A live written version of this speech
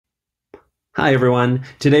Hi, everyone.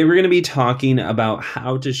 Today we're going to be talking about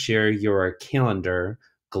how to share your calendar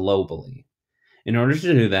globally. In order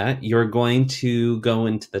to do that, you're going to go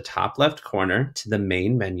into the top left corner to the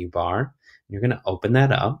main menu bar. You're going to open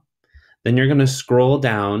that up. Then you're going to scroll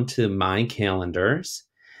down to My Calendars.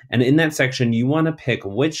 And in that section, you want to pick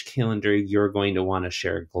which calendar you're going to want to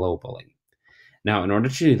share globally. Now, in order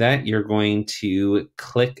to do that, you're going to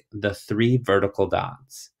click the three vertical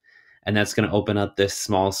dots, and that's going to open up this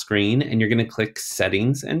small screen, and you're going to click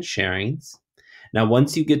Settings and Sharings. Now,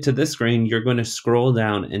 once you get to this screen, you're going to scroll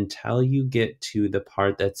down until you get to the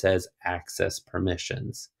part that says Access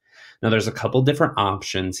Permissions. Now, there's a couple different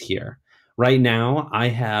options here. Right now, I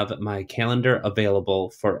have my calendar available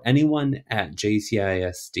for anyone at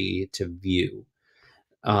JCISD to view.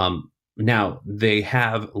 Now, they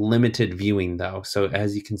have limited viewing though. So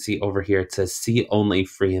as you can see over here, it says see only,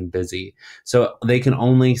 free and busy. So they can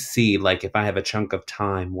only see, like, if I have a chunk of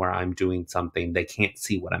time where I'm doing something, they can't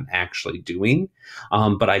see what I'm actually doing.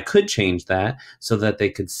 But I could change that so that they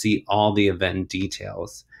could see all the event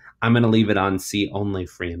details. I'm going to leave it on see only,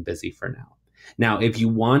 free and busy for now. Now, if you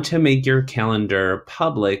want to make your calendar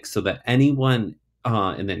public so that anyone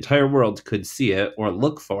in the entire world could see it or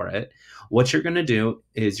look for it, what you're going to do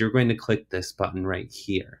is you're going to click this button right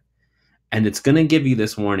here. And it's going to give you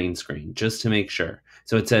this warning screen just to make sure.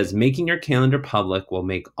 So it says, making your calendar public will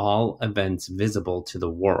make all events visible to the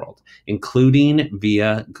world, including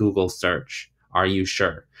via Google search. Are you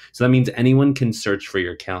sure? So that means anyone can search for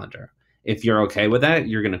your calendar. If you're okay with that,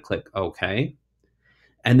 you're going to click OK.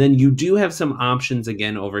 And then you do have some options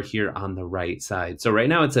again over here on the right side. So right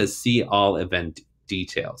now it says see all event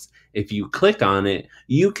details. If you click on it,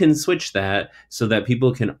 you can switch that so that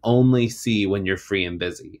people can only see when you're free and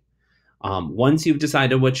busy. Once you've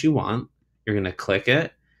decided what you want, you're going to click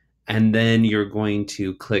it, and then you're going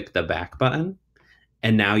to click the back button.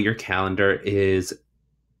 And now your calendar is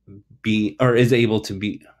able to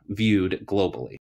be viewed globally.